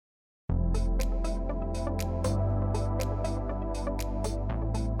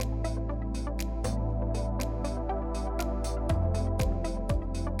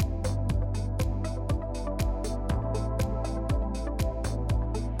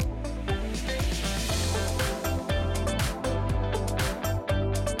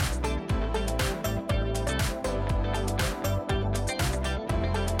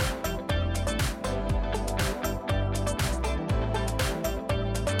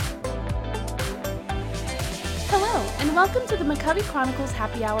welcome to the McCovey Chronicles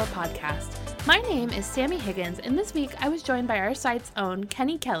Happy Hour podcast. My name is Sammy Higgins, and this week I was joined by our site's own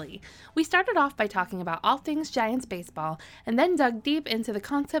Kenny Kelly. We started off by talking about all things Giants baseball, and then dug deep into the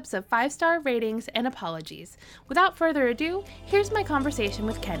concepts of 5-star ratings and apologies. Without further ado, here's my conversation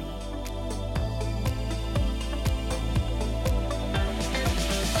with Kenny.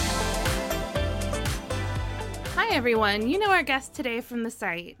 Hi everyone, you know our guest today from the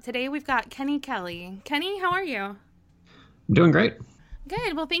site. Today we've got Kenny Kelly. Kenny, how are you? I'm doing great.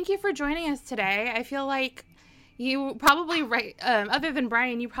 Good. Well, thank you for joining us today. I feel like you probably write, other than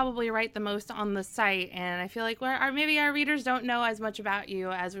Brian, you probably write the most on the site, and I feel like maybe our readers don't know as much about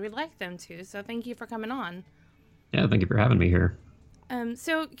you as we'd like them to, so thank you for coming on. Yeah, thank you for having me here.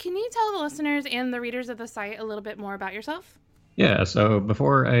 So can you tell the listeners and the readers of the site a little bit more about yourself? Yeah, so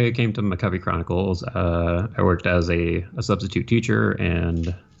before I came to McCovey Chronicles, I worked as a substitute teacher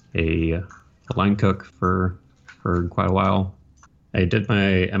and a line cook for quite a while. I did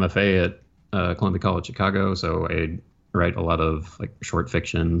my MFA at Columbia College Chicago, so I write a lot of like short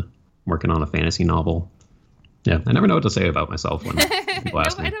fiction, working on a fantasy novel. Yeah, I never know what to say about myself when people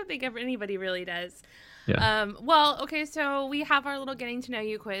ask me. I don't think anybody really does. Yeah. Well, okay, so we have our little getting to know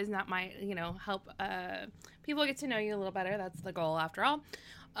you quiz, and that might, help people get to know you a little better. That's the goal, after all.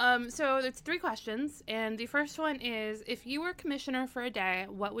 So it's 3 questions, and the first one is, if you were commissioner for a day,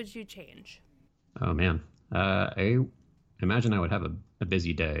 what would you change? Oh man, I imagine I would have a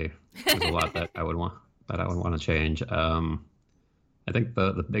busy day. There's a lot that I would want to change. I think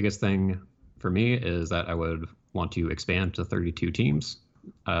the biggest thing for me is that I would want to expand to 32 teams.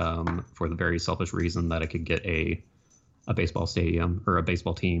 For the very selfish reason that I could get a baseball stadium or a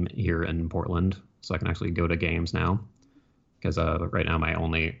baseball team here in Portland, so I can actually go to games now. Because right now my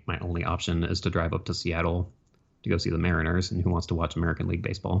only option is to drive up to Seattle to go see the Mariners, and who wants to watch American League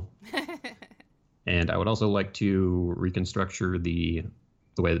Baseball? And I would also like to reconstructure the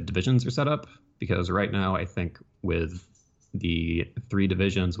way the divisions are set up, because right now I think with the 3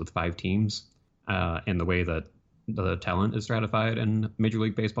 divisions with 5 teams, and the way that the talent is stratified in Major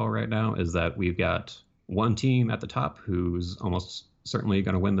League Baseball right now is that we've got one team at the top who's almost certainly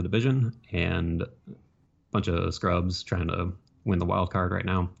going to win the division, and a bunch of scrubs trying to win the wild card right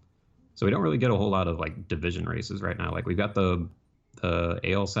now. So we don't really get a whole lot of like division races right now. Like we've got the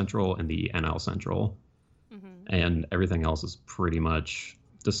AL Central and the NL Central, and everything else is pretty much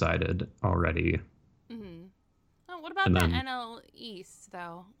decided already. Mm-hmm. Oh, what about the NL East,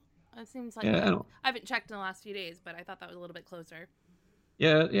 though? It seems like I haven't checked in the last few days, but I thought that was a little bit closer.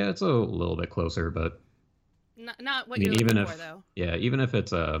 Yeah, it's a little bit closer, but not what you're looking for, though. Yeah, even if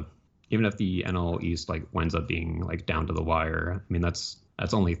the NL East like winds up being like down to the wire, I mean that's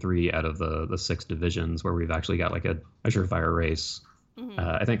only 3 out of the 6 divisions where we've actually got like a surefire race. Mm-hmm.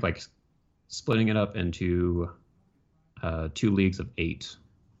 I think like splitting it up into 2 leagues of 8,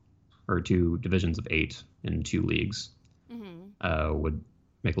 or 2 divisions of 8 in 2 leagues, would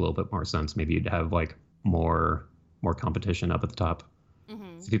make a little bit more sense. Maybe you'd have like more competition up at the top.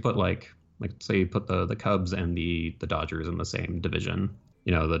 Mm-hmm. So if you put like say you put the Cubs and the Dodgers in the same division,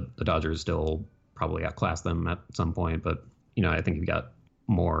 the Dodgers still probably outclass them at some point, but I think you've got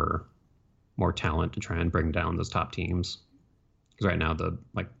more talent to try and bring down those top teams. Because right now the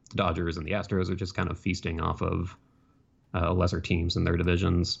Dodgers and the Astros are just kind of feasting off of lesser teams in their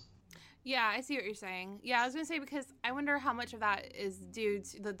divisions. Yeah, I see what you're saying. Yeah, I was going to say, because I wonder how much of that is due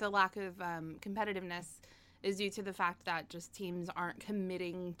to the lack of competitiveness is due to the fact that just teams aren't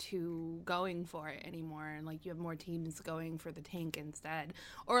committing to going for it anymore. And like you have more teams going for the tank instead,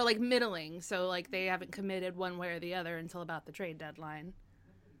 or like middling. So like they haven't committed one way or the other until about the trade deadline.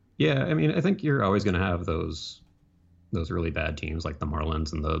 Yeah, I mean, I think you're always going to have those really bad teams like the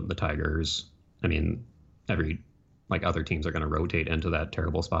Marlins and the Tigers. I mean, other teams are going to rotate into that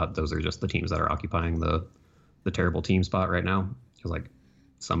terrible spot. Those are just the teams that are occupying the terrible team spot right now. Because like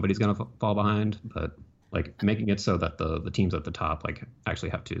somebody's going to fall behind, but like making it so that the teams at the top like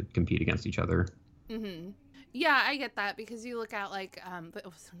actually have to compete against each other. Mm-hmm. Yeah, I get that, because you look at like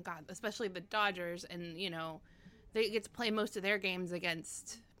especially the Dodgers, and they get to play most of their games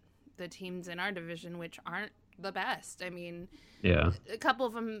against the teams in our division, which aren't the best. I mean, yeah, a couple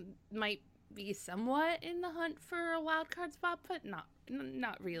of them might be somewhat in the hunt for a wild card spot, but not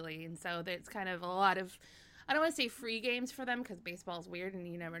really. And so it's kind of a lot of, I don't want to say free games for them, because baseball's weird and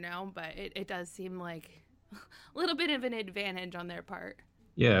you never know, but it does seem like a little bit of an advantage on their part.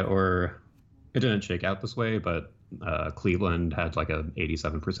 Yeah, or it didn't shake out this way, but Cleveland had like a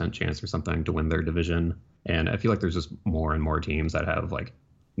 87% chance or something to win their division. And I feel like there's just more and more teams that have like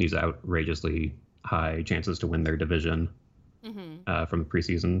these outrageously high chances to win their division from the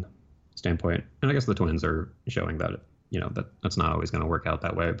preseason standpoint. And I guess the Twins are showing that that's not always going to work out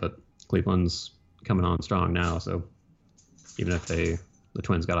that way. But Cleveland's coming on strong now, so even if the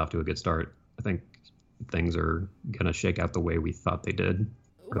Twins got off to a good start, I think things are going to shake out the way we thought they did.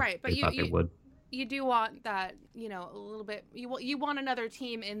 Right, but thought they would. You do want that, a little bit. You want another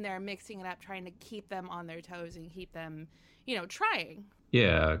team in there mixing it up, trying to keep them on their toes and keep them, trying.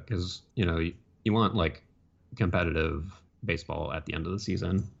 Yeah, because you want like competitive baseball at the end of the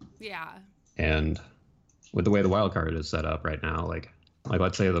season. Yeah. And with the way the wild card is set up right now, like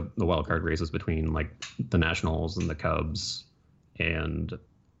let's say the wild card races between like the Nationals and the Cubs, and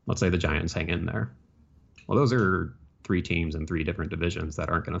let's say the Giants hang in there. Well, those are 3 teams in 3 different divisions that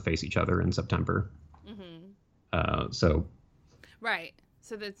aren't going to face each other in September. So. Right.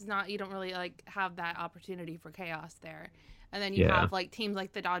 So that's not, you don't really like have that opportunity for chaos there. And then you have like teams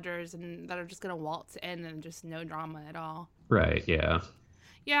like the Dodgers and that are just going to waltz in and just no drama at all. Right. Yeah.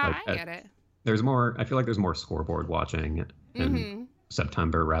 Yeah, like, I get it. I feel like there's more scoreboard watching in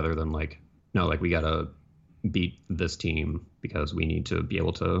September rather than like, no, like we got to beat this team because we need to be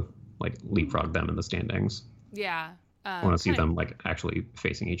able to like leapfrog them in the standings. Yeah. I want to see them like actually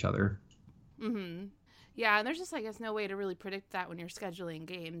facing each other. Yeah, and there's just, I guess, no way to really predict that when you're scheduling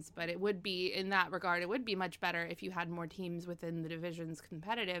games, but it would be, in that regard, it would be much better if you had more teams within the divisions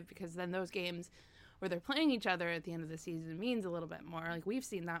competitive, because then those games where they're playing each other at the end of the season means a little bit more. Like, we've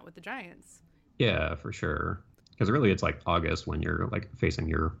seen that with the Giants. Yeah, for sure. Because really it's like August when you're like facing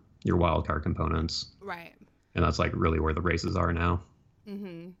your wild card components. Right. And that's like really where the races are now.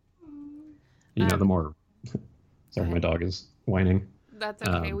 The more... Sorry, my dog is whining. That's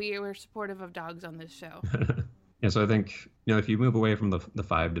okay. We're supportive of dogs on this show. Yeah, so I think, if you move away from the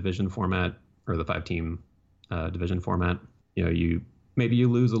 5 division format or the 5 team division format, you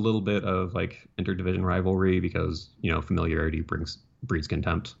lose a little bit of like interdivision rivalry because, familiarity breeds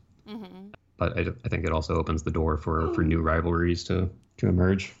contempt. But I think it also opens the door for new rivalries to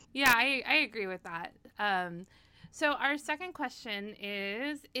emerge. Yeah, I agree with that. So our second question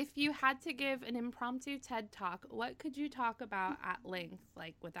is, if you had to give an impromptu TED Talk, what could you talk about at length,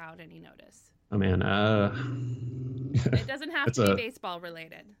 like without any notice? Oh, man. It doesn't have to be baseball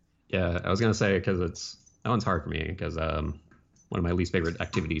related. Yeah, I was going to say, because that one's hard for me, because one of my least favorite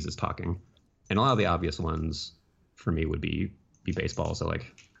activities is talking. And a lot of the obvious ones for me would be baseball. So,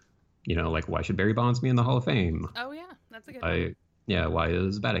 like, like, why should Barry Bonds be in the Hall of Fame? Oh, yeah, that's a good one. Yeah, why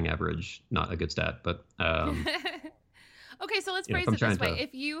is batting average not a good stat? But okay, so let's phrase it this way.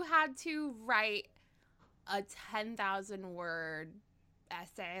 If you had to write a 10,000 word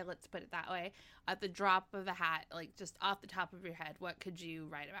essay, let's put it that way, at the drop of a hat, like just off the top of your head, what could you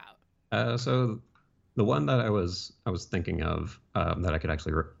write about? So the one that I was thinking of that I could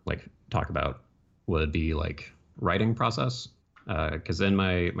actually like talk about would be like writing process, because in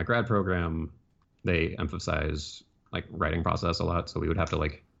my grad program they emphasize like writing process a lot. So we would have to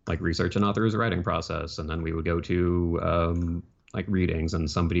like research an author's writing process, and then we would go to like readings,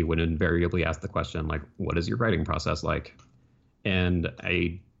 and somebody would invariably ask the question like, what is your writing process like? And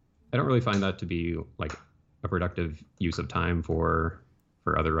I don't really find that to be like a productive use of time for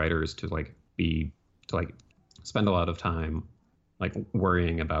other writers to spend a lot of time like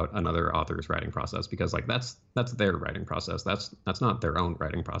worrying about another author's writing process, because like that's their writing process. That's not their own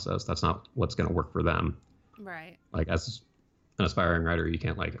writing process. That's not what's going to work for them. Right. Like as an aspiring writer, you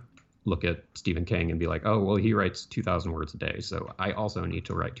can't like look at Stephen King and be like, oh, well, he writes 2,000 words a day, so I also need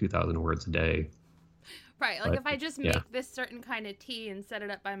to write 2,000 words a day. Right. Like if I just make this certain kind of tea and set it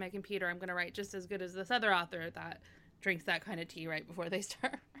up by my computer, I'm going to write just as good as this other author that drinks that kind of tea right before they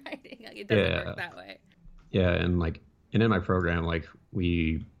start writing. Like it doesn't work that way. Yeah. And in my program, like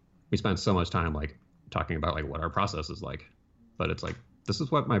we spent so much time like talking about like what our process is like, but it's like, this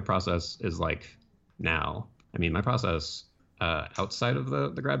is what my process is like now. I mean, my process outside of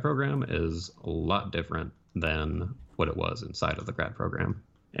the grad program is a lot different than what it was inside of the grad program.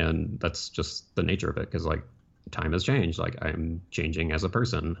 And that's just the nature of it, because like time has changed. Like I'm changing as a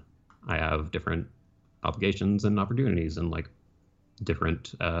person. I have different obligations and opportunities and like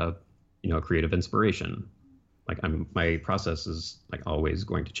different, creative inspiration. Like my process is like always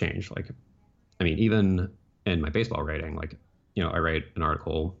going to change. Like, I mean, even in my baseball writing, like, I write an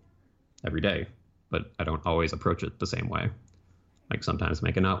article every day, but I don't always approach it the same way. Like sometimes I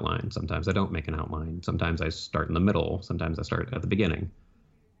make an outline, sometimes I don't make an outline, sometimes I start in the middle, sometimes I start at the beginning.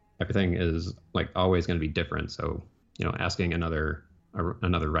 Everything is like always going to be different. So, asking another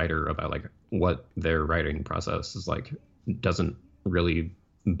writer about like what their writing process is like doesn't really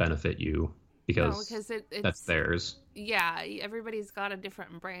benefit you, because that's theirs. Yeah, everybody's got a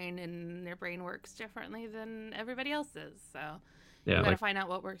different brain, and their brain works differently than everybody else's. So you got to find out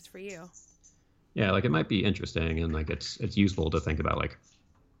what works for you. Yeah, like it might be interesting and like it's useful to think about like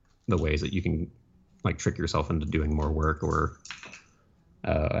the ways that you can like trick yourself into doing more work or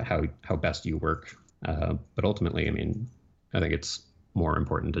how best you work. But ultimately, I mean, I think it's more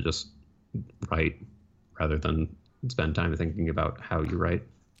important to just write rather than spend time thinking about how you write.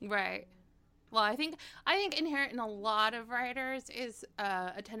 Right. Well, I think inherent in a lot of writers is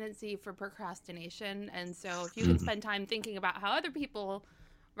a tendency for procrastination, and so if you can Mhm. spend time thinking about how other people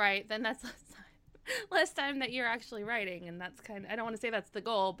write, then that's less time that you're actually writing, and that's kind of, I don't want to say that's the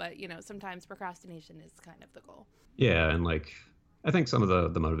goal, but sometimes procrastination is kind of the goal. Yeah, and like I think some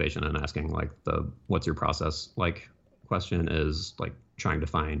of the motivation in asking like the what's your process like question is like trying to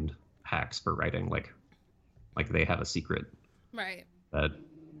find hacks for writing, like they have a secret Right. that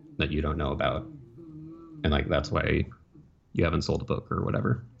you don't know about, and like that's why you haven't sold a book or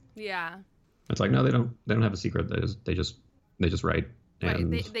whatever. Yeah. It's like no, they don't have a secret. They just write Right.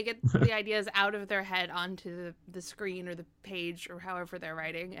 and They get the ideas out of their head onto the screen or the page or however they're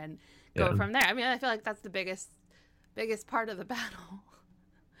writing and go yeah, from there. I mean, I feel like that's the biggest part of the battle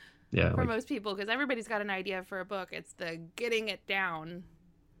yeah, for like most people, because everybody's got an idea for a book. It's the getting it down,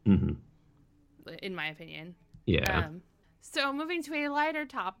 hmm in my opinion. yeah. So moving to a lighter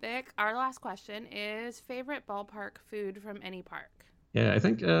topic, our last question is favorite ballpark food from any park. Yeah, I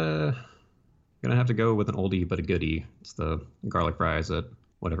think gonna have to go with an oldie but a goodie. It's the garlic fries at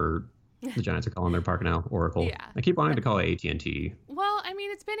whatever the Giants are calling their park now, Oracle. Yeah. I keep wanting to call it AT&T. Well, I mean,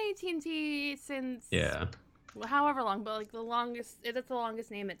 it's been AT&T since Yeah, however long, but like the longest, it's the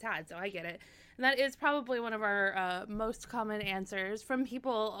longest name it's had, so I get it. And that is probably one of our most common answers from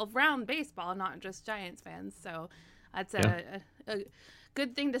people around baseball, not just Giants fans. So that's yeah, a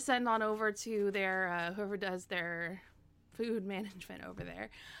good thing to send on over to their whoever does their food management over there.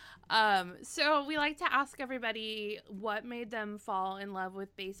 So we like to ask everybody what made them fall in love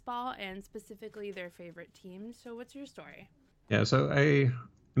with baseball and specifically their favorite team. So what's your story? yeah. So I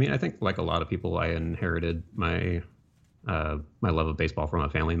mean, I think like a lot of people, I inherited my love of baseball from a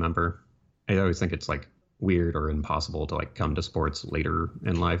family member. I always think it's like weird or impossible to like come to sports later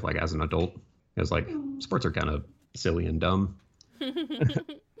in life, like as an adult, because like sports are kind of silly and dumb.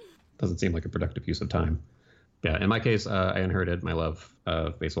 Doesn't seem like a productive use of time. Yeah, in my case, I inherited my love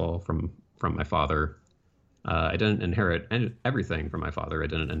of baseball from my father. I didn't inherit everything from my father. I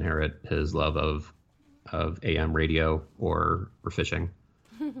didn't inherit his love of AM radio or fishing,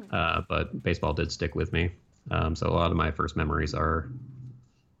 but baseball did stick with me. So a lot of my first memories are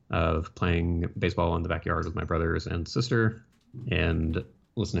of playing baseball in the backyard with my brothers and sister, and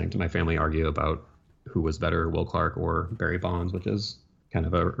listening to my family argue about who was better, Will Clark or Barry Bonds, which is kind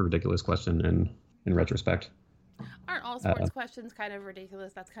of a ridiculous question in retrospect. Aren't all sports questions kind of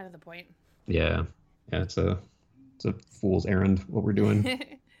ridiculous? That's kind of the point. Yeah, yeah, it's a fool's errand what we're doing.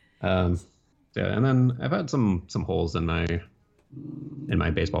 Um, yeah, and then I've had some holes in my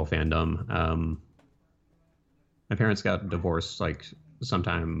baseball fandom. My parents got divorced like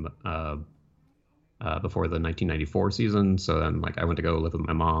sometime before the 1994 season, so then like I went to go live with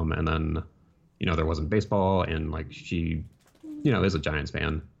my mom, and then there wasn't baseball, and like she is a Giants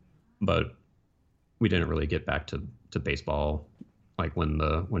fan, but we didn't really get back to baseball like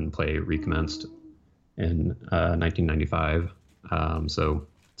when play recommenced in 1995. So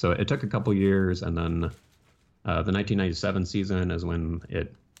it took a couple years, and then the 1997 season is when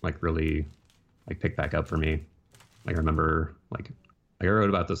it like really like picked back up for me. Like I remember like I wrote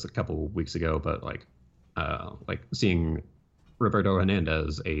about this a couple weeks ago, but like seeing Roberto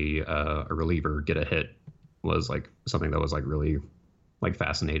Hernandez, a reliever, get a hit was like something that was like really like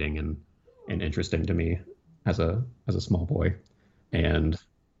fascinating and interesting to me as a small boy. And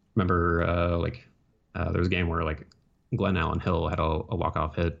remember there was a game where like Glenn Allen Hill had a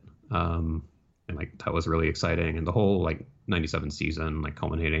walk-off hit, and like that was really exciting, and the whole like 97 season like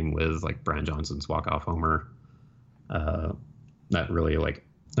culminating with like Brian Johnson's walk-off homer, that really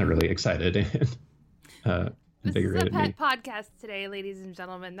excited and This is a invigorated pet me. podcast today, ladies and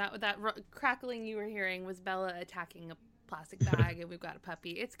gentlemen. That crackling you were hearing was Bella attacking a plastic bag, and we've got a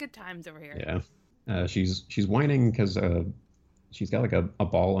puppy. It's good times over here. Yeah, she's whining because she's got like a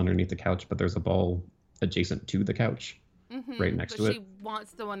ball underneath the couch, but there's a ball adjacent to the couch right next to But it. she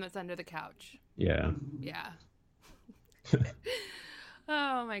wants the one that's under the couch. Yeah. Yeah.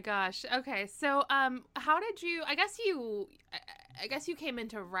 Oh my gosh. Okay. So, how did you? I guess you came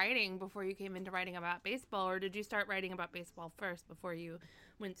into writing before you came into writing about baseball, or did you start writing about baseball first before you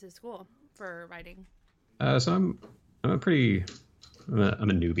went to school for writing? So I'm a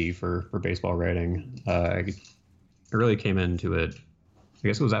newbie for baseball writing. I really came into it. I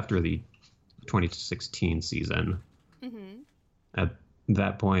guess it was after the 2016 season. Mm-hmm. At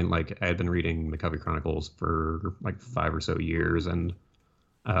that point, like I had been reading the Covey Chronicles for like 5 or so years, and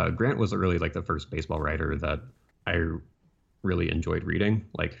Grant was really like the first baseball writer that I really enjoyed reading.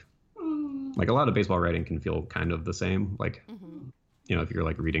 Like a lot of baseball writing can feel kind of the same. Like Mm-hmm. if you're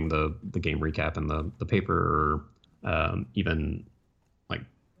like reading the game recap in the paper, or even like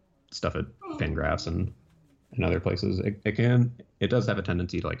stuff at Fangraphs and other places, it does have a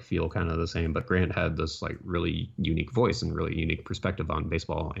tendency to like feel kind of the same. But Grant had this like really unique voice and really unique perspective on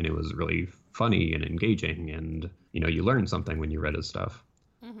baseball, and it was really funny and engaging, and you learned something when you read his stuff.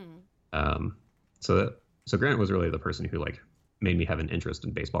 Mm-hmm. Um, so Grant was really the person who like made me have an interest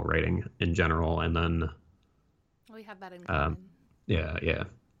in baseball writing in general, and then We have that in um, common. yeah,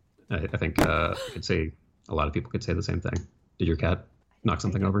 I think I could say a lot of people could say the same thing. Did your cat knock I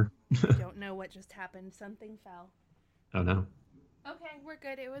something don't, over? I don't know what just happened. Something fell. Oh no. Okay, we're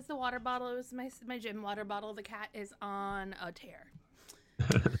good. It was the water bottle. It was my gym water bottle. The cat is on a tear.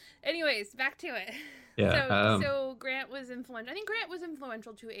 Anyways, back to it. Yeah. So Grant was influential. I think Grant was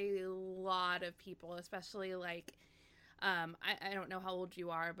influential to a lot of people, especially like I don't know how old you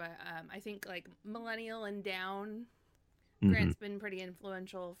are, but I think like millennial and down. mhm. Grant's been pretty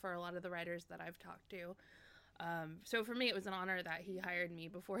influential for a lot of the writers that I've talked to. So for me, it was an honor that he hired me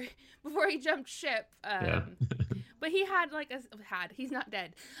before before he jumped ship. Yeah. But he had like he's not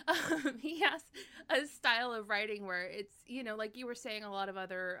dead. He has a style of writing where it's like you were saying, a lot of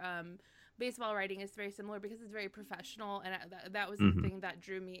other baseball writing is very similar because it's very professional, and that was the hmm thing that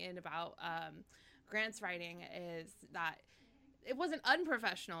drew me in about Grant's writing, is that it wasn't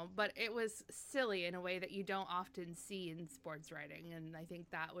unprofessional, but it was silly in a way that you don't often see in sports writing. And I think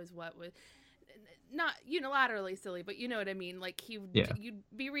that was what was not unilaterally silly, but you know what I mean. Like Yeah. you'd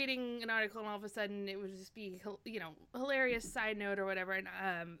be reading an article, and all of a sudden it would just be hilarious side note or whatever. And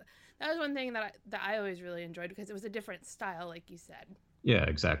that was one thing that I always really enjoyed, because it was a different style, like you said. Yeah.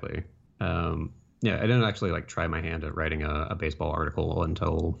 Exactly. Yeah. I didn't actually like try my hand at writing a baseball article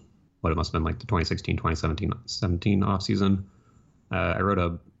until what it must have been like the 2016, 2017 off season. I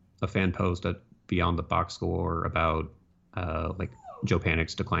wrote a fan post at Beyond the Box Score about like Joe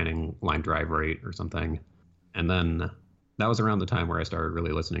Panic's declining line drive rate or something. And then that was around the time where I started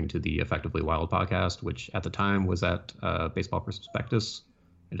really listening to the Effectively Wild podcast, which at the time was at Baseball Prospectus.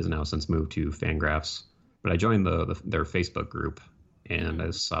 It has now since moved to Fangraphs. But I joined their Facebook group, and Mm-hmm.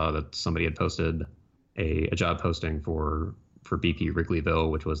 I saw that somebody had posted a job posting for BP Wrigleyville,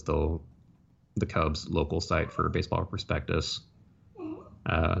 which was the Cubs local site for Baseball Prospectus.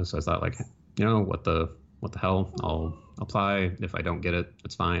 So I thought, like, what the hell? I'll apply. If I don't get it,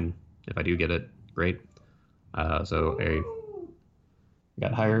 it's fine. If I do get it, great. So I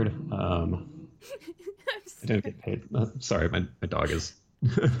got hired. I'm I didn't sorry. get paid. Sorry, my dog is.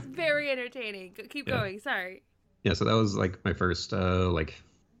 Very entertaining. Keep Yeah, going. Sorry. yeah. So that was like my first like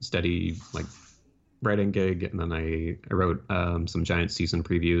steady like writing gig, and then I wrote some giant season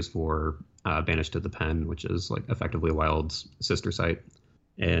previews for Banished to the Pen, which is like Effectively Wild's sister site.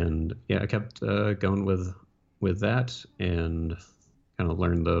 And yeah, I kept going with that, and kind of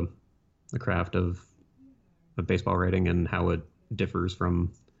learned the craft of baseball writing and how it differs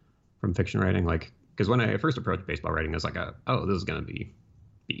from fiction writing. Like, because when I first approached baseball writing, I was like, oh, this is gonna be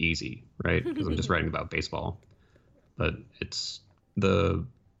easy, right? Because I'm just writing about baseball. But the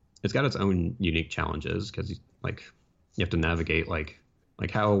it's got its own unique challenges, because like you have to navigate like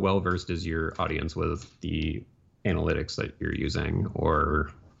how well versed is your audience with the analytics that you're using,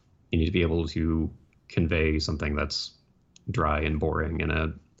 or you need to be able to convey something that's dry and boring in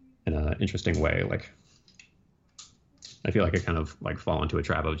a interesting way. Like I feel like I kind of like fall into a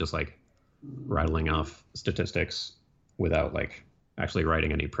trap of just like rattling off statistics without like actually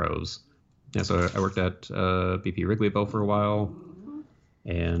writing any prose. Yeah, so I worked at BP Wrigleyville for a while,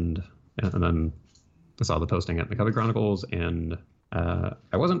 and then I saw the posting at the Covey Chronicles, and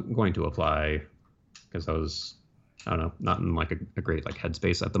I wasn't going to apply because I was, I don't know, not in like a great like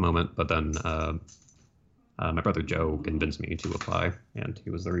headspace at the moment. But then my brother Joe convinced me to apply, and he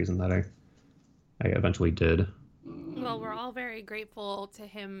was the reason that I eventually did. Well, we're all very grateful to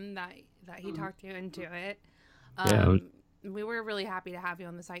him that he talked you into it. Yeah. We were really happy to have you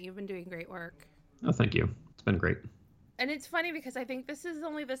on the site. You've been doing great work. Oh, thank you. It's been great. And it's funny because I think this is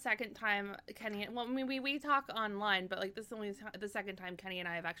only the second time Kenny. Well, I mean, we talk online, but like this is only the second time Kenny and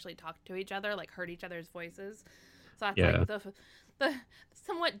I have actually talked to each other, like heard each other's voices. So that's Yeah. like the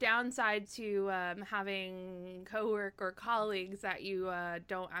somewhat downside to having coworker or colleagues that you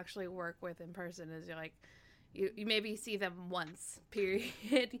don't actually work with in person, is you're like you maybe see them once,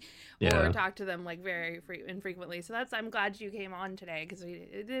 period, Yeah. or talk to them like very infrequently. So I'm glad you came on today, because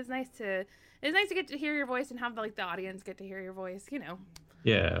it's nice to get to hear your voice and have like the audience get to hear your voice.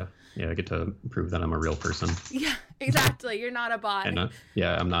 Yeah. Yeah. I get to prove that I'm a real person. Yeah, exactly. You're not a bot. And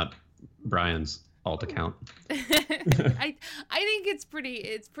I'm not Brian's alt account. I think it's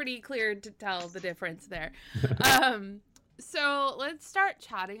pretty clear to tell the difference there. So let's start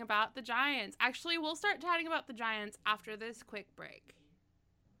chatting about the Giants. Actually, we'll start chatting about the Giants after this quick break.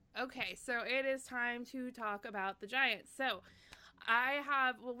 Okay, so it is time to talk about the Giants. So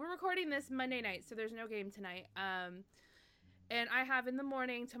we're recording this Monday night, so there's no game tonight. And I have in the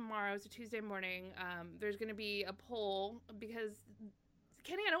morning tomorrow, so Tuesday morning, there's going to be a poll because,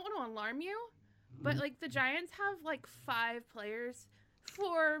 Kenny, I don't want to alarm you, but like the Giants have like 4,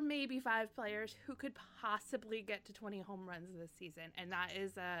 maybe 5 players who could possibly get to 20 home runs this season, and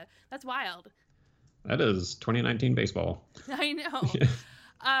that's wild. That is 2019 baseball. I know.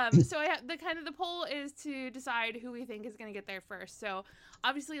 So the poll is to decide who we think is going to get there first. So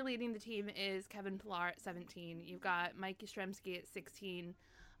obviously leading the team is Kevin Pillar at 17. You've got Mike Yastrzemski at 16.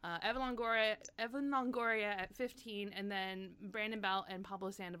 Evan Longoria at 15, and then Brandon Belt and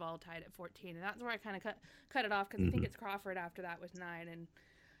Pablo Sandoval tied at 14. And that's where I kind of cut it off, because I think it's Crawford after that with 9, and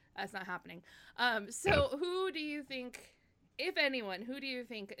that's not happening. So who do you think, if anyone,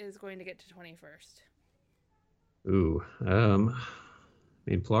 is going to get to 21st? Ooh, I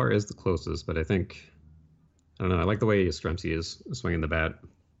mean, Pilar is the closest, but I don't know. I like the way Yastrzemski is swinging the bat.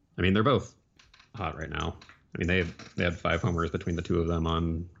 I mean, they're both hot right now. I mean, they had 5 homers between the two of them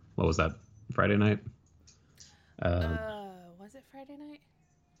on, what was that, Friday night? Was it Friday night?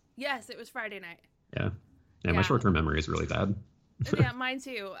 Yes, it was Friday night. Yeah, my short-term memory is really bad. Yeah, mine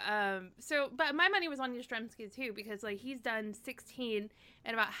too. But my money was on Yastrzemski too, because like he's done 16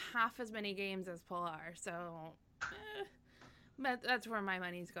 and about half as many games as Pilar. So that's where my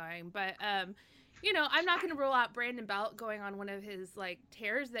money's going. But I'm not going to rule out Brandon Belt going on one of his like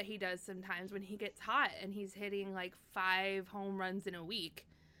tears that he does sometimes when he gets hot and he's hitting like 5 home runs in a week.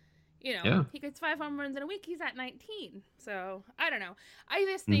 He gets 5 home runs in a week. He's at 19. So I don't know. I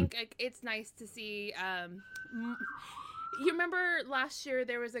just think it's nice to see. You remember last year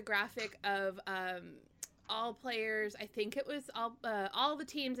there was a graphic of all players. I think it was all the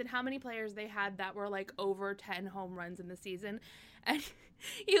teams and how many players they had that were like over 10 home runs in the season. And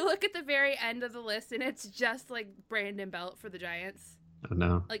you look at the very end of the list, and it's just like Brandon Belt for the Giants. Oh,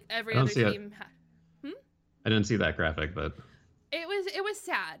 no. Like every other team. I didn't see that graphic, but it was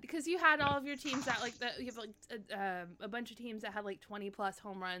sad because you had all of your teams that like that. You have like a bunch of teams that had like 20 plus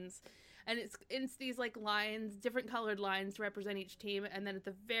home runs, and it's these like lines, different colored lines to represent each team. And then at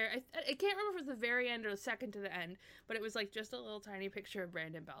the I can't remember if it was the very end or the second to the end, but it was like just a little tiny picture of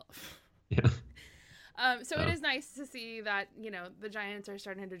Brandon Belt. Yeah. It is nice to see that, the Giants are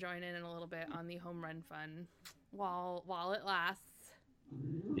starting to join in a little bit on the home run fun while it lasts.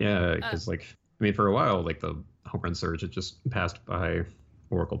 Yeah, because for a while, like the home run surge, it just passed by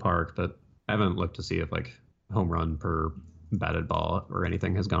Oracle Park, but I haven't looked to see if like home run per batted ball or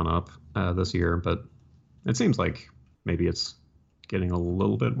anything has gone up this year, but it seems like maybe it's getting a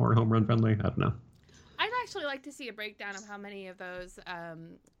little bit more home run friendly. I don't know. I'd actually like to see a breakdown of how many of those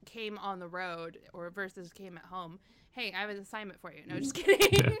came on the road or versus came at home. Hey, I have an assignment for you. No, just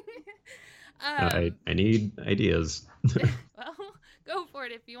kidding. Yeah. I need ideas. Well, go for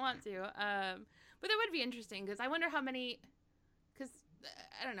it if you want to. But that would be interesting because I wonder how many, because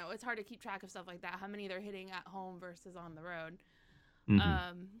I don't know, it's hard to keep track of stuff like that, how many they're hitting at home versus on the road.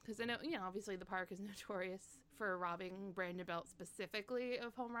 Because I know, obviously the park is notorious for robbing Brandon Belt specifically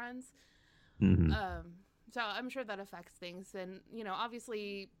of home runs. So I'm sure that affects things. And,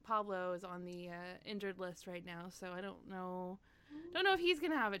 obviously Pablo is on the injured list right now, so I don't know if he's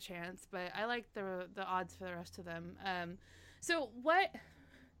going to have a chance, but I like the odds for the rest of them.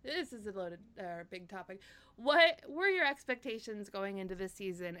 This is a loaded, big topic. What were your expectations going into this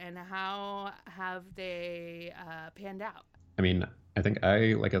season, and how have they panned out? I mean, I think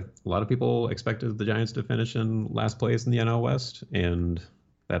a lot of people expected the Giants to finish in last place in the NL West, and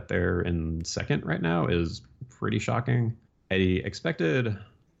that they're in second right now is pretty shocking. The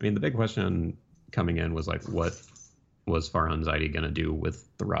big question coming in was like, what was Farhan Zaidi going to do with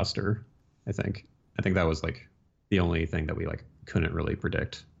the roster? I think that was like the only thing that we like couldn't really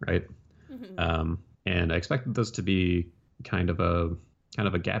predict, right? And I expected this to be kind of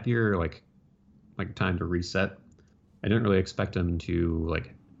a gap year, like time to reset. I didn't really expect him to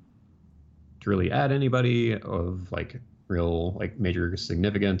really add anybody of like real like major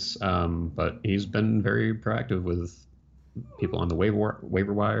significance, but he's been very proactive with people on the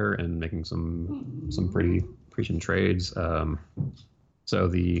waiver wire and making some pretty preaching trades. So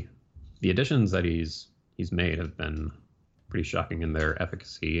the additions that he's made have been pretty shocking in their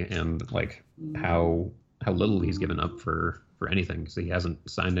efficacy and like how little he's given up for anything. So he hasn't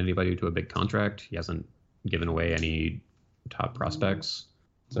signed anybody to a big contract. He hasn't given away any top prospects.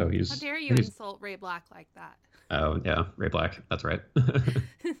 So How dare you insult Ray Black like that? Oh yeah, Ray Black. That's right.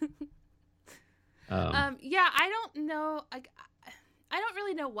 Yeah, I don't know. I don't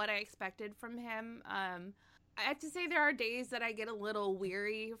really know what I expected from him. I have to say there are days that I get a little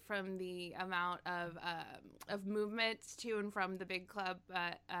weary from the amount of movement to and from the big club,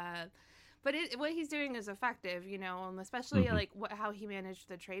 but what he's doing is effective, you know, and especially like how he managed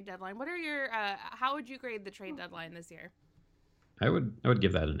the trade deadline. What are your how would you grade the trade deadline this year? I would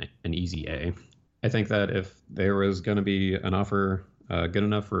give that an easy A. I think that if there was going to be an offer good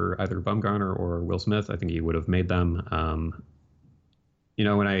enough for either Bumgarner or Will Smith, I think he would have made them. You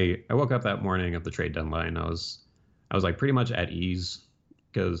know, when I woke up that morning of the trade deadline, I was like pretty much at ease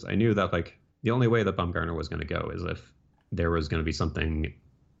because I knew that like the only way that Bumgarner was going to go is if there was going to be something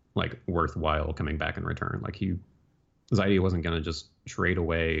like worthwhile coming back in return. Like Zaidi wasn't going to just trade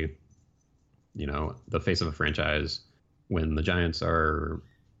away, you know, the face of a franchise when the Giants are,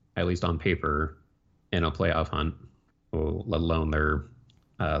 at least on paper, in a playoff hunt, let alone their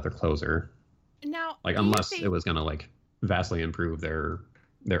closer. Now, like unless it was going to like vastly improve their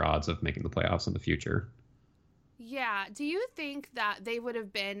odds of making the playoffs in the future. Yeah. Do you think that they would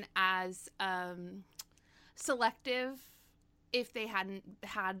have been as selective if they hadn't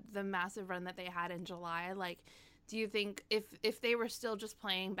had the massive run that they had in July? Like, do you think if they were still just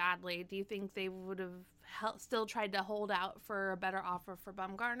playing badly, do you think they would have still tried to hold out for a better offer for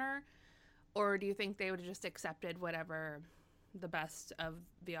Bumgarner? Or do you think they would have just accepted whatever the best of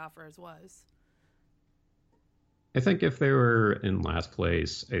the offers was? I think if they were in last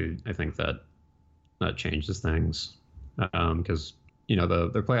place, I think that changes things. Because, you know,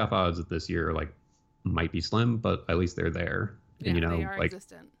 their playoff odds this year like might be slim, but at least they're there. Yeah, and, you know, they are like,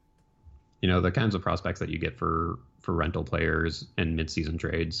 existent. You know, the kinds of prospects that you get for rental players and mid-season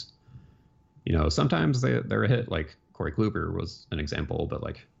trades, you know, sometimes they're a hit. Like Corey Kluber was an example, but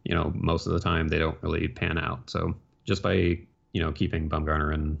like, you know, most of the time they don't really pan out. So just by, you know, keeping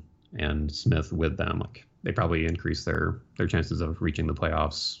Bumgarner and Smith with them, like they probably increase their chances of reaching the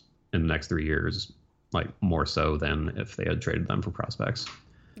playoffs in the next 3 years, like more so than if they had traded them for prospects.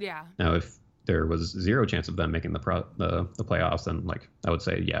 Yeah. Now, if there was zero chance of them making the playoffs, then like I would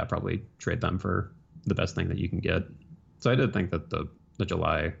say, yeah, probably trade them for the best thing that you can get. So I did think that the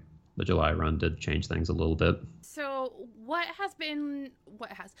July run did change things a little bit. So what have been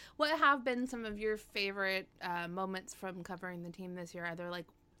some of your favorite moments from covering the team this year? Either like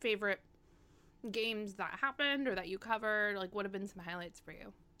favorite games that happened or that you covered? Like what have been some highlights for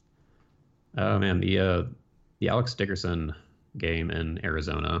you? Oh man, the Alex Dickerson game in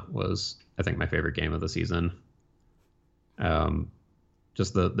Arizona was, I think, my favorite game of the season.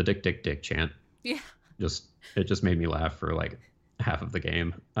 Just the Dick Dick Dick chant. Yeah. It just made me laugh for like half of the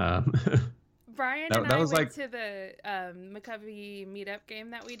game. Brian and I went to the McCovey meetup game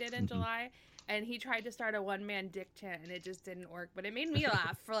that we did in July, and he tried to start a one-man dick chant, and it just didn't work. But it made me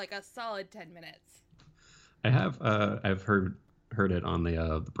laugh for like a solid 10 minutes. I've heard it on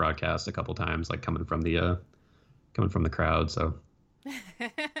the broadcast a couple times, like coming from the crowd. So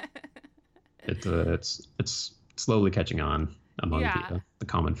it's slowly catching on among the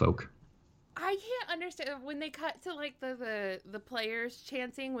common folk. I can't understand when they cut to like the players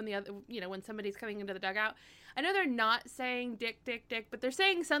chanting when the other, you know, when somebody's coming into the dugout. I know they're not saying dick, dick, dick, but they're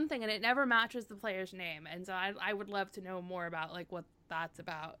saying something and it never matches the player's name. And so I would love to know more about like what that's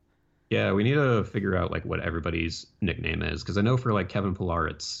about. Yeah, we need to figure out like what everybody's nickname is, because I know for like Kevin Pillar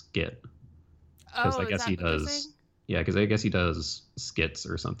it's Skit. Because I guess he does. Yeah, because I guess he does skits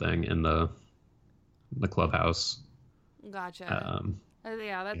or something in the clubhouse. Gotcha.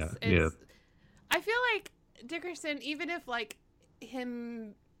 That's I feel like Dickerson, even if like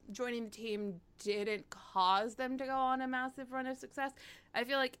him joining the team didn't cause them to go on a massive run of success, I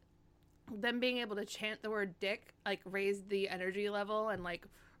feel like them being able to chant the word dick like raised the energy level and like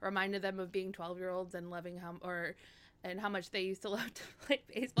reminded them of being 12-year-olds and loving how much they used to love to play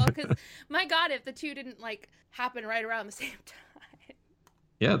baseball. Because my God, if the two didn't like happen right around the same time.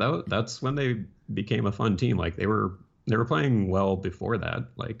 Yeah, that's when they became a fun team. Like they were playing well before that.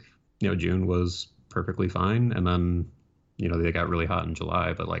 Like, you know, June was perfectly fine, and then, you know, they got really hot in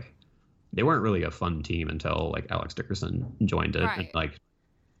July. But like, they weren't really a fun team until like Alex Dickerson joined it. Right. And,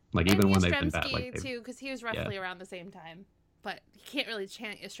 like even when they've been bad, like too, because he was roughly around the same time. But you can't really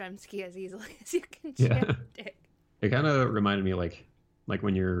chant Yastrzemski as easily as you can chant Dick. It kind of reminded me like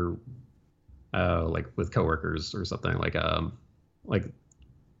when you're like with coworkers or something like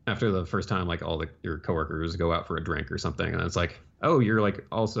after the first time, like your coworkers go out for a drink or something, and it's like, oh, you're like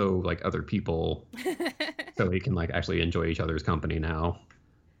also like other people, so we can like actually enjoy each other's company now.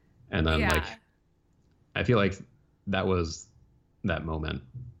 And then like Yeah. I feel like that was that moment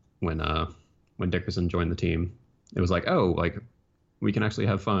when Dickerson joined the team. It was like, oh, like we can actually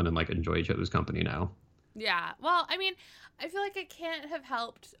have fun and like enjoy each other's company now. Yeah. Well, I mean, I feel like it can't have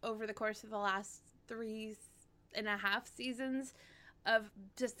helped over the course of the last 3.5 seasons of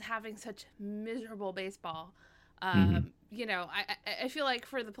just having such miserable baseball. Hmm. I feel like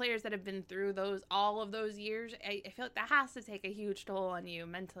for the players that have been through all of those years, I feel like that has to take a huge toll on you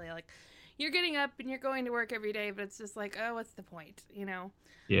mentally. Like, you're getting up and you're going to work every day, but it's just like, oh, what's the point, you know?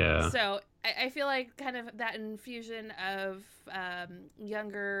 Yeah. So I feel like kind of that infusion of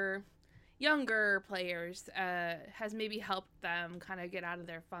younger players has maybe helped them kind of get out of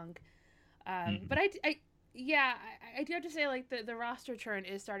their funk. Mhm. But yeah, I do have to say, like, the roster churn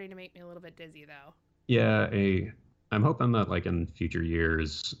is starting to make me a little bit dizzy, though. Yeah, I'm hoping that like in future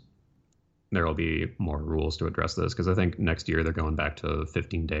years there will be more rules to address this because I think next year they're going back to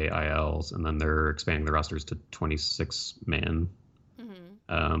 15-day ILs and then they're expanding the rosters to 26 man.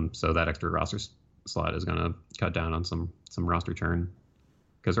 Hmm. So that extra slot is going to cut down on some roster churn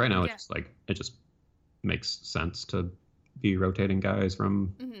because right now Yeah. it just makes sense to be rotating guys Hmm.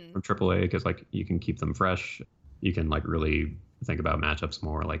 from AAA because like you can keep them fresh. You can like really think about matchups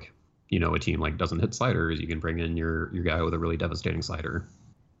more. Like a team like doesn't hit sliders, you can bring in your guy with a really devastating slider.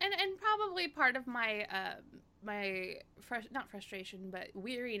 And probably part of my not frustration but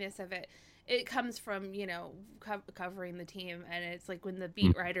weariness of it comes from covering the team, and it's like when the Mm.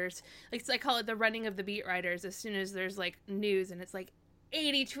 beat writers, like, I call it the running of the beat writers. As soon as there's like news and it's like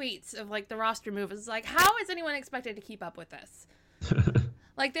 80 tweets of like the roster move, it's like, how is anyone expected to keep up with this?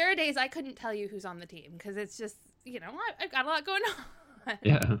 Like, there are days I couldn't tell you who's on the team because it's just, I've got a lot going on.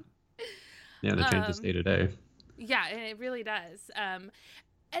 Yeah, yeah, and it changes um day to day. yeah, and it really does.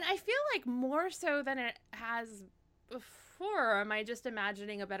 And I feel like more so than it has before. Or am I just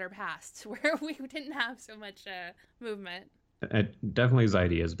imagining a better past where we didn't have so much movement? Definitely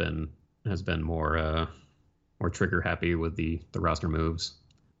Zaidi has been more trigger happy with the roster moves. So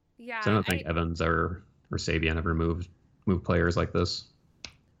I Yeah, don't think Evans or Sabian ever moved players like this.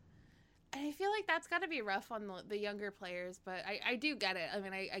 I feel like that's got to be rough on the younger players, but I do get it. I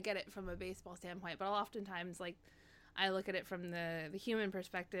mean, I get it from a baseball standpoint, but oftentimes, like, I look at it from the human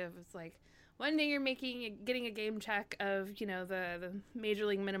perspective. It's like one day you're getting a game check of the major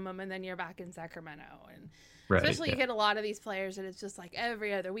league minimum, and then you're back in Sacramento, and Right. especially you Yeah. get a lot of these players, and it's just like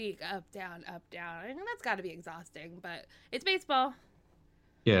every other week, up down up down. I mean, that's got to be exhausting, but it's baseball.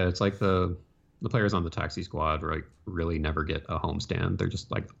 Yeah. It's like the players on the taxi squad like really never get a homestand. They're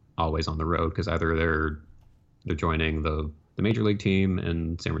just like always on the road because either they're joining the major league team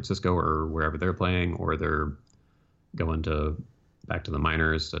in San Francisco or wherever they're playing, or they're going to back to the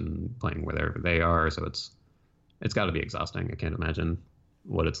minors and playing wherever they are. So it's got to be exhausting. I can't imagine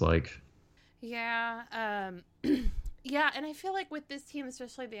what it's like. Yeah, yeah, and I feel like with this team,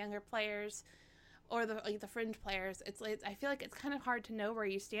 especially the younger players or the fringe players, it's like I feel like it's kind of hard to know where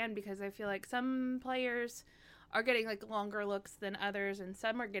you stand because I feel like some players are getting like longer looks than others, and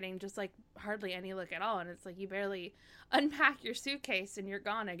some are getting just like hardly any look at all, and it's like you barely unpack your suitcase and you're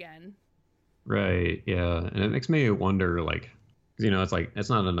gone again. Right. Yeah. And it makes me wonder, like, 'cause, it's like it's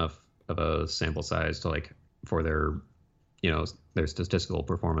not enough of a sample size to like for their statistical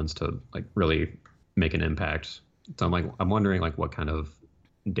performance to like really make an impact. So I'm wondering like what kind of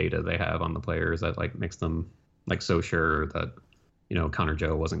data they have on the players that like makes them like so sure that Connor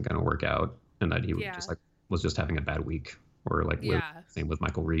Joe wasn't going to work out and that he would Yeah, just like was just having a bad week, or like with yeah, same with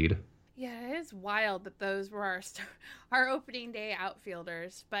Michael Reed. yeah. It is wild that those were our opening day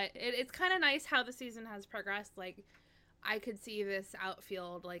outfielders, but it's kind of nice how the season has progressed. Like, I could see this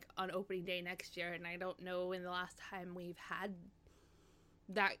outfield like on opening day next year, and I don't know when the last time we've had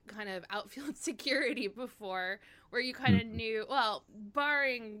that kind of outfield security before, where you kind of Mhm. knew. Well,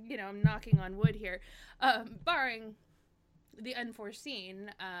 barring I'm knocking on wood here, barring the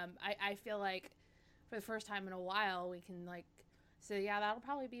unforeseen, I feel like for the first time in a while we can like. So yeah, that'll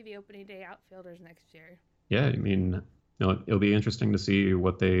probably be the opening day outfielders next year. Yeah, I mean, it'll be interesting to see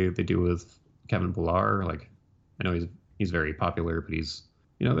what they do with Kevin Pillar. Like, I know he's very popular, but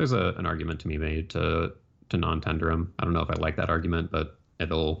there's an argument to be made to non-tender him. I don't know if I like that argument, but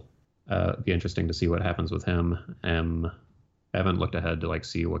it'll be interesting to see what happens with him. I haven't looked ahead to like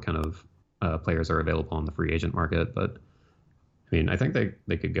see what kind of players are available on the free agent market, but I mean, I think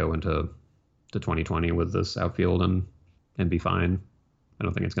they could go into 2020 with this outfield and be fine. I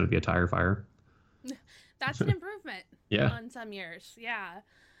don't think it's going to be a tire fire. That's an improvement Yeah. on some years. Yeah.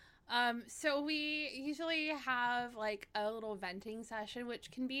 So we usually have like a little venting session,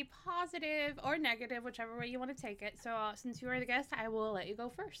 which can be positive or negative, whichever way you want to take it. So since you are the guest, I will let you go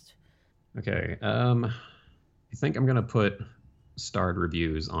first. Okay. I think I'm gonna put starred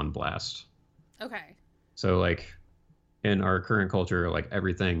reviews on blast. Okay. So like in our current culture, like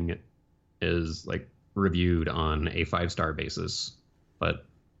everything is like reviewed on a 5-star basis, but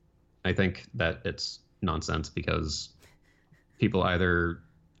I think that it's nonsense because people either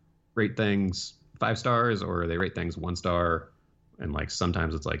rate things 5 stars or they rate things 1 star, and like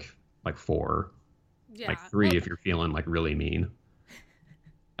sometimes it's like 4, Yeah. like 3 Well, if you're feeling like really mean.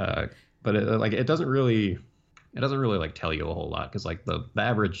 Uh, but like it doesn't really like tell you a whole lot because like the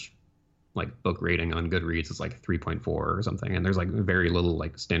average like book rating on Goodreads is like 3.4 or something, and there's like very little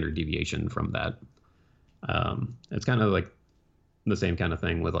like standard deviation from that. It's kind of like the same kind of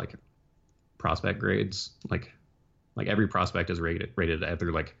thing with like prospect grades. Like every prospect is rated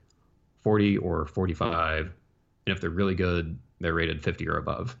either like 40 or 45, and if they're really good, they're rated 50 or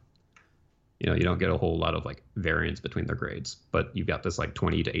above. You don't get a whole lot of like variance between their grades, but you've got this like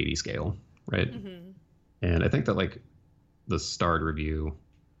 20 to 80 scale, right? mm-hmm. And I think that like the starred review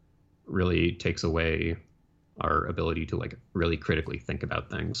really takes away our ability to like really critically think about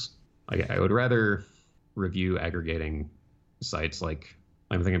things. Like I would rather review aggregating sites like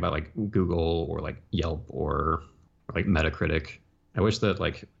I'm thinking about like Google or like Yelp or like Metacritic. I wish that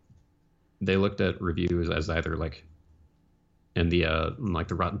like they looked at reviews as either like in the like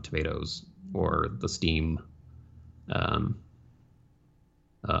the Rotten Tomatoes or the Steam um,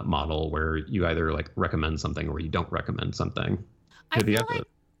 model, where you either like recommend something or you don't recommend something. I If you feel have to, like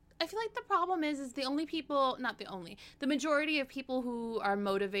I feel like the problem is the only people, not the majority of people who are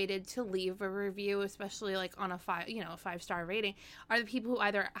motivated to leave a review, especially like on a 5-star rating, are the people who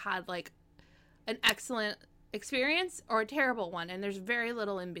either had like an excellent experience or a terrible one, and there's very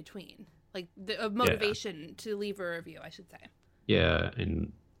little in between. Like the motivation to leave a review, I should say. yeah,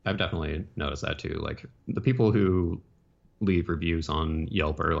 and I've definitely noticed that too. Like the people who leave reviews on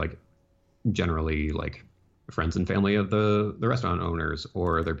Yelp are like generally like friends and family of the restaurant owners,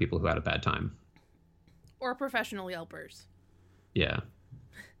 or they're people who had a bad time. Or professional Yelpers. Yeah,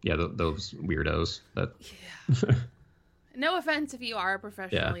 yeah, those weirdos. That Yeah. No offense if you are a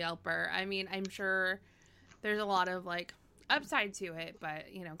professional yeah, Yelper. I mean, I'm sure there's a lot of like upside to it, but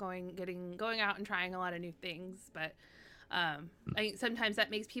going out and trying a lot of new things. But I think sometimes that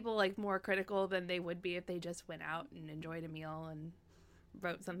makes people like more critical than they would be if they just went out and enjoyed a meal and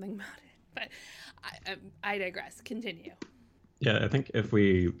wrote something about it. But I digress. Continue. yeah. I think if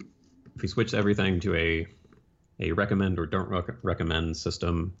we switch everything to a recommend or don't recommend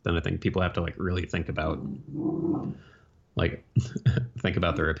system, then I think people have to like really think about like think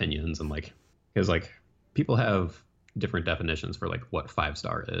about their opinions, and like because like people have different definitions for like what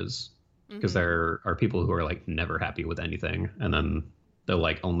 5-star is, because Mm-hmm. there are people who are like never happy with anything, and then they'll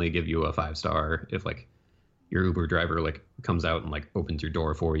like only give you a 5-star if like your Uber driver like comes out and like opens your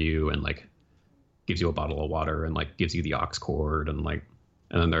door for you and like gives you a bottle of water and like gives you the aux cord, and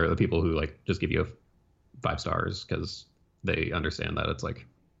then there are the people who like just give you 5 stars because they understand that it's like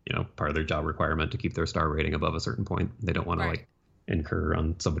part of their job requirement to keep their star rating above a certain point. They don't want to Right. like incur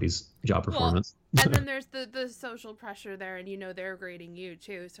on somebody's job performance. And then there's the social pressure there, and they're grading you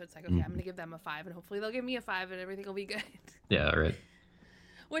too. So it's like, okay, I'm gonna give them a 5, and hopefully they'll give me a 5, and everything will be good. Yeah, right.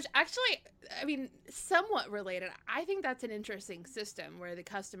 Which actually, I mean, somewhat related. I think that's an interesting system where the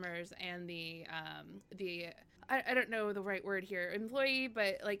customers and the I don't know the right word here, employee,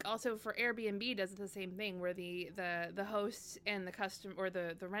 but like also for Airbnb does the same thing where the host and the customer or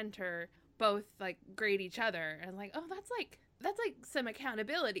the renter both like grade each other, and like, oh, that's like some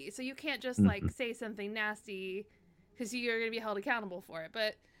accountability. So you can't just like say something nasty because you're going to be held accountable for it.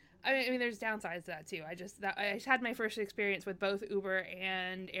 But I mean, there's downsides to that too. I just had my first experience with both Uber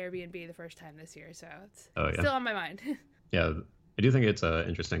and Airbnb the first time this year, so it's still on my mind. Yeah, I do think it's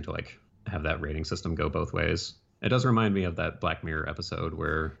interesting to like have that rating system go both ways. It does remind me of that Black Mirror episode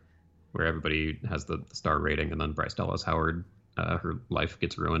where everybody has the star rating, and then Bryce Dallas Howard, her life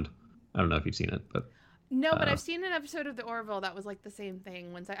gets ruined. I don't know if you've seen it, but No, but I've seen an episode of The Orville that was like the same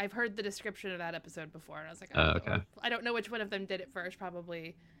thing. Once I've heard the description of that episode before, and I was like, oh, okay. I don't know which one of them did it first.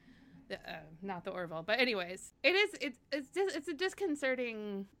 Probably not The Orville, but anyways, it's a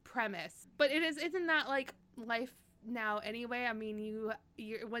disconcerting premise, but isn't that like life now anyway? I mean, you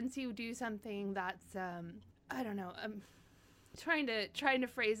once you do something that's I don't know, trying to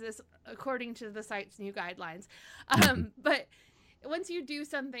phrase this according to the site's new guidelines, but once you do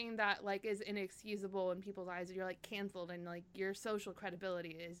something that like is inexcusable in people's eyes, you're like canceled, and like your social credibility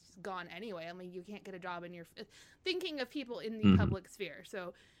is just gone anyway. I mean, you can't get a job in your thinking of people in the public sphere.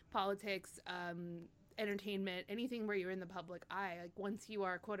 So politics, entertainment, anything where you're in the public eye, like once you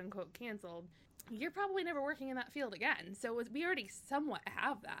are quote unquote canceled, you're probably never working in that field again. So we already somewhat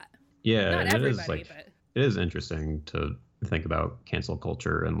have that. Yeah, Not and everybody, but it is interesting to think about cancel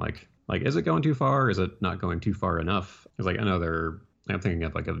culture and like is it going too far? Is it not going too far enough? Because like I know I'm thinking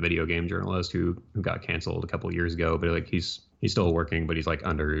of like a video game journalist who got canceled a couple of years ago, but like he's still working, but he's like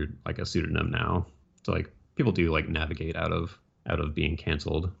under like a pseudonym now. So like people do like navigate out of being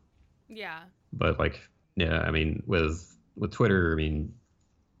canceled. Yeah. But like yeah, I mean with Twitter, I mean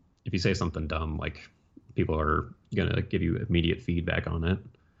if you say something dumb, like people are gonna give you immediate feedback on it.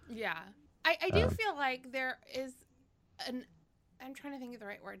 Yeah. I do feel like there is I'm trying to think of the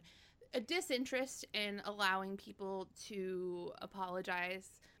right word, a disinterest in allowing people to apologize.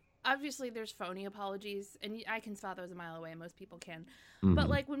 Obviously there's phony apologies, and I can spot those a mile away. Most people can. But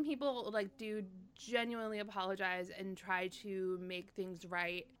like when people like do genuinely apologize and try to make things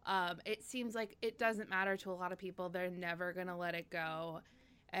right, it seems like it doesn't matter to a lot of people. They're never gonna let it go,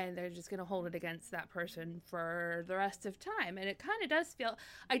 and they're just going to hold it against that person for the rest of time. And it kind of does feel,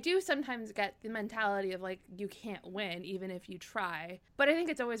 I do sometimes get the mentality of like, you can't win even if you try, but I think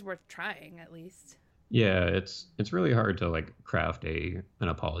it's always worth trying at least. Yeah, it's really hard to like craft an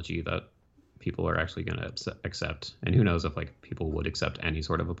apology that people are actually going to accept. And who knows if like people would accept any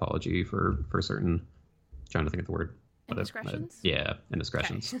sort of apology for certain, trying to think of the word. Indiscretions? Yeah,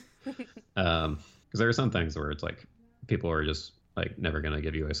 indiscretions. Okay. Because there are some things where it's like people are just like never gonna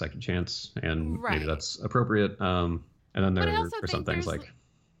give you a second chance, and maybe that's appropriate. And then there are some things like,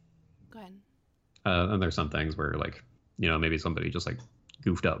 go ahead. And there's some things where like maybe somebody just like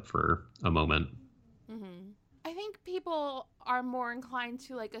goofed up for a moment. I think people are more inclined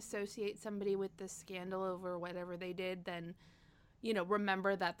to like associate somebody with this scandal over whatever they did than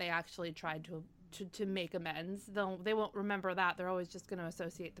remember that they actually tried to make amends. They won't remember that. They're always just going to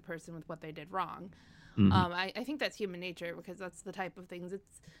associate the person with what they did wrong. I think that's human nature, because that's the type of things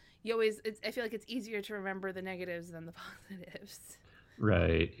I feel like it's easier to remember the negatives than the positives.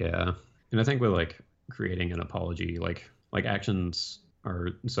 Right. Yeah. And I think with like creating an apology, like actions are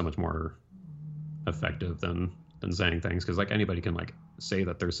so much more effective than saying things. Cause like anybody can like say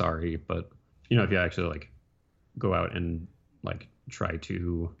that they're sorry, but if you actually like go out and like try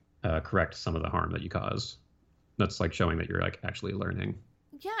to correct some of the harm that you caused, that's like showing that you're like actually learning.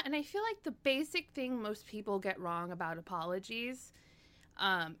 Yeah, and I feel like the basic thing most people get wrong about apologies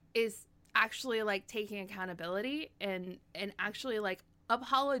is actually like taking accountability and actually like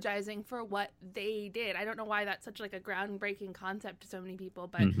apologizing for what they did. I don't know why that's such like a groundbreaking concept to so many people,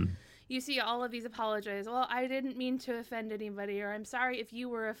 but you see all of these apologies. Well, I didn't mean to offend anybody, or I'm sorry if you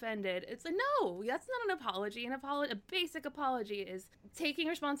were offended. It's like, no, that's not an apology. A basic apology is taking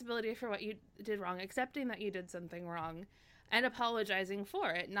responsibility for what you did wrong, accepting that you did something wrong, and apologizing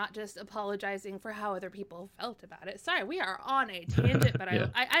for it, not just apologizing for how other people felt about it. Sorry, we are on a tangent, but yeah.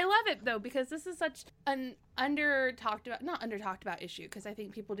 I love it though, because this is such an not under talked about issue, because I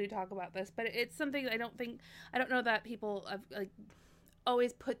think people do talk about this, but it's something I don't know that people have like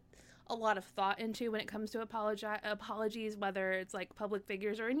always put a lot of thought into when it comes to apologies, whether it's like public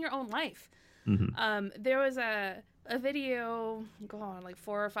figures or in your own life. There was a video, like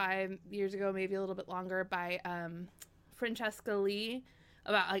 4 or 5 years ago, maybe a little bit longer, by Francesca Lee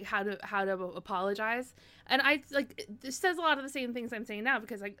about like how to apologize, and I like this says a lot of the same things I'm saying now,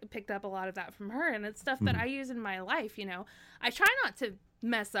 because I picked up a lot of that from her, and it's stuff that I use in my life. I try not to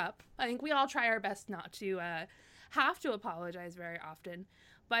mess up. I think we all try our best not to have to apologize very often,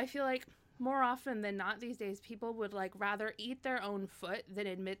 but I feel like more often than not these days people would like rather eat their own foot than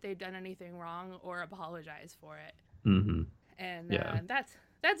admit they've done anything wrong or apologize for it. And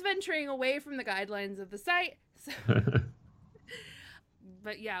that's venturing away from the guidelines of the site. So.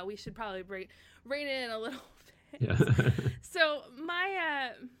 But yeah, we should probably rein it in a little bit. Yeah. So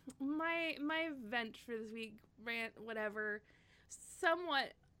my vent for this week, rant, whatever,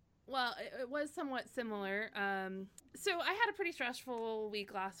 it was somewhat similar. So I had a pretty stressful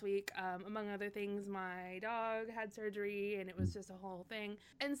week last week. Among other things, my dog had surgery, and it was just a whole thing.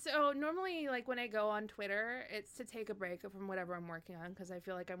 And so normally, like when I go on Twitter, it's to take a break from whatever I'm working on, because I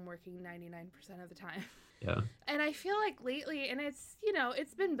feel like I'm working 99% of the time. Yeah. And I feel like lately, and it's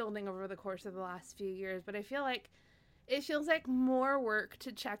been building over the course of the last few years, but I feel like it feels like more work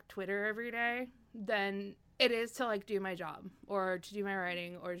to check Twitter every day than it is to like do my job, or to do my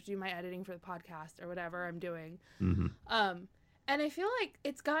writing, or to do my editing for the podcast, or whatever I'm doing. And I feel like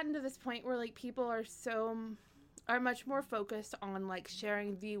it's gotten to this point where like people are so are much more focused on like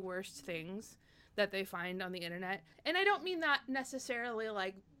sharing the worst things that they find on the internet. And I don't mean that necessarily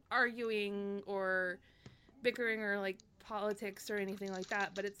like arguing or bickering or like politics or anything like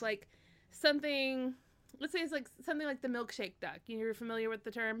that, but it's like something, let's say it's like something like the milkshake duck. You're familiar with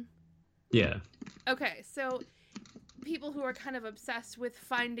the term? Yeah. Okay, so people who are kind of obsessed with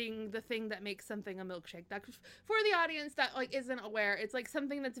finding the thing that makes something a milkshake duck. For the audience that like isn't aware, it's like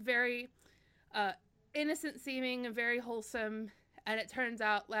something that's very innocent seeming and very wholesome, and it turns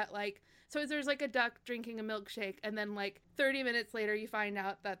out that like, so there's like a duck drinking a milkshake, and then like 30 minutes later you find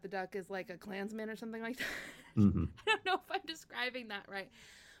out that the duck is like a Klansman or something like that. Mm-hmm. I don't know if I'm describing that right,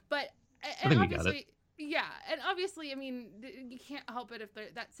 but I think you got it. Yeah, and obviously, I mean, you can't help it if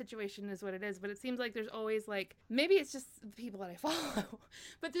that situation is what it is, but it seems like there's always, like, maybe it's just the people that I follow,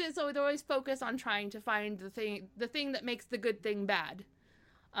 but so they're always focused on trying to find the thing that makes the good thing bad,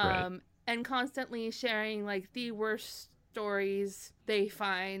 Right. and constantly sharing, like, the worst stories they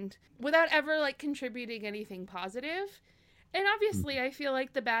find without ever, like, contributing anything positive. And obviously, I feel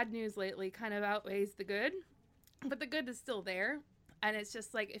like the bad news lately kind of outweighs the good, but the good is still there, and it's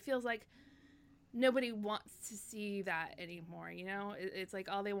just, like, it feels like nobody wants to see that anymore, you know? It's like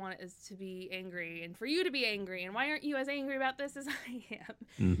all they want is to be angry and for you to be angry. And why aren't you as angry about this as I am?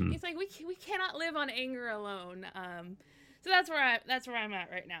 Mm-hmm. It's like we cannot live on anger alone. So that's where I'm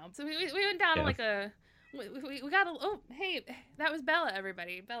at right now. So we went down Yeah. like a we got a oh hey, that was Bella,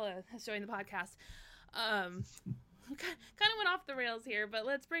 everybody. Bella has joined the podcast. Kind of went off the rails here, but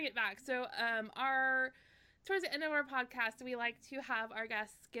let's bring it back. So towards the end of our podcast, we like to have our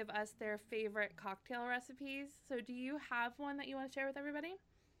guests give us their favorite cocktail recipes. So do you have one that you want to share with everybody?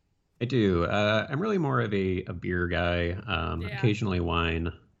 I do. I'm really more of a beer guy, occasionally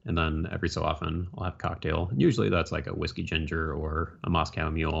wine, and then every so often I'll have a cocktail. Usually that's like a whiskey ginger or a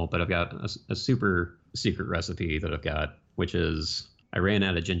Moscow Mule, but I've got a super secret recipe that I've got, which is I ran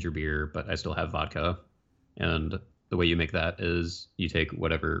out of ginger beer, but I still have vodka. And the way you make that is you take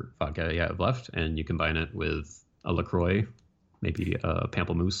whatever vodka you have left and you combine it with a LaCroix, maybe a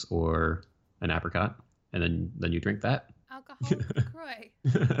pamplemousse or an apricot, and then you drink that. Alcoholic LaCroix.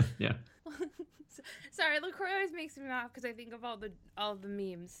 Yeah. Sorry, LaCroix always makes me laugh because I think of all the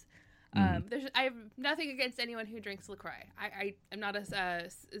memes. I have nothing against anyone who drinks LaCroix. I'm not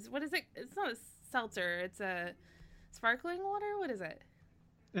what is it? It's not a seltzer. It's a sparkling water. What is it?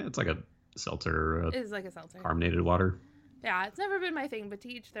 Yeah, it's like a seltzer. It is like a seltzer. Carbonated water. Yeah, it's never been my thing, but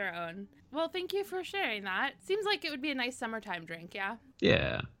to each their own. Well, thank you for sharing that. Seems like it would be a nice summertime drink, yeah?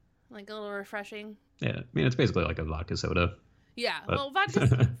 Yeah. Like a little refreshing. Yeah. I mean, it's basically like a vodka soda. Yeah. But... Well,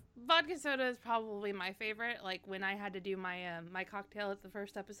 vodka soda is probably my favorite. Like when I had to do my my cocktail at the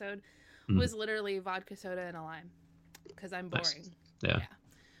first episode was literally vodka soda and a lime because I'm boring. Nice. Yeah.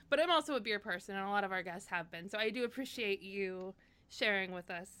 But I'm also a beer person, and a lot of our guests have been. So I do appreciate you sharing with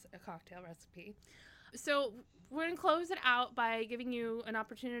us a cocktail recipe. So we're going to close it out by giving you an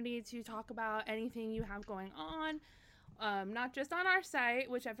opportunity to talk about anything you have going on, not just on our site,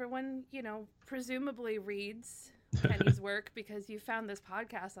 which everyone, presumably reads Kenny's work because you found this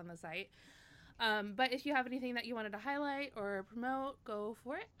podcast on the site. But if you have anything that you wanted to highlight or promote, go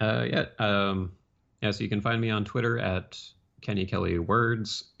for it. So you can find me on Twitter at Kenny Kelly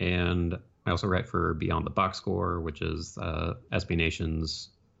Words, and I also write for Beyond the Box Score, which is SB Nation's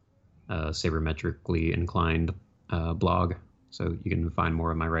sabermetrically inclined blog. So you can find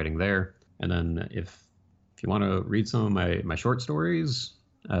more of my writing there. And then if you want to read some of my short stories,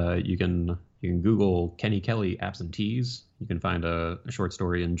 you can Google Kenny Kelly Absentees. You can find a short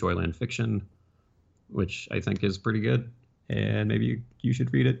story in Joyland Fiction, which I think is pretty good, and maybe you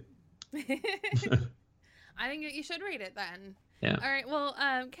should read it. I think that you should read it then. Yeah. All right. Well,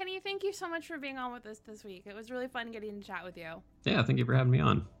 Kenny, thank you so much for being on with us this week. It was really fun getting to chat with you. Yeah, thank you for having me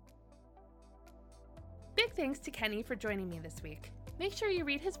on. Big thanks to Kenny for joining me this week. Make sure you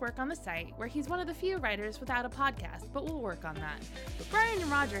read his work on the site, where he's one of the few writers without a podcast, but we'll work on that. But Brian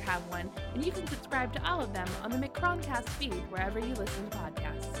and Roger have one, and you can subscribe to all of them on the McCroncast feed wherever you listen to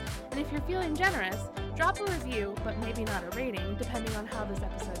podcasts. And if you're feeling generous, drop a review, but maybe not a rating, depending on how this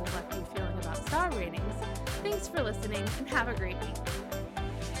episode has left you feeling about star ratings. Thanks for listening, and have a great week.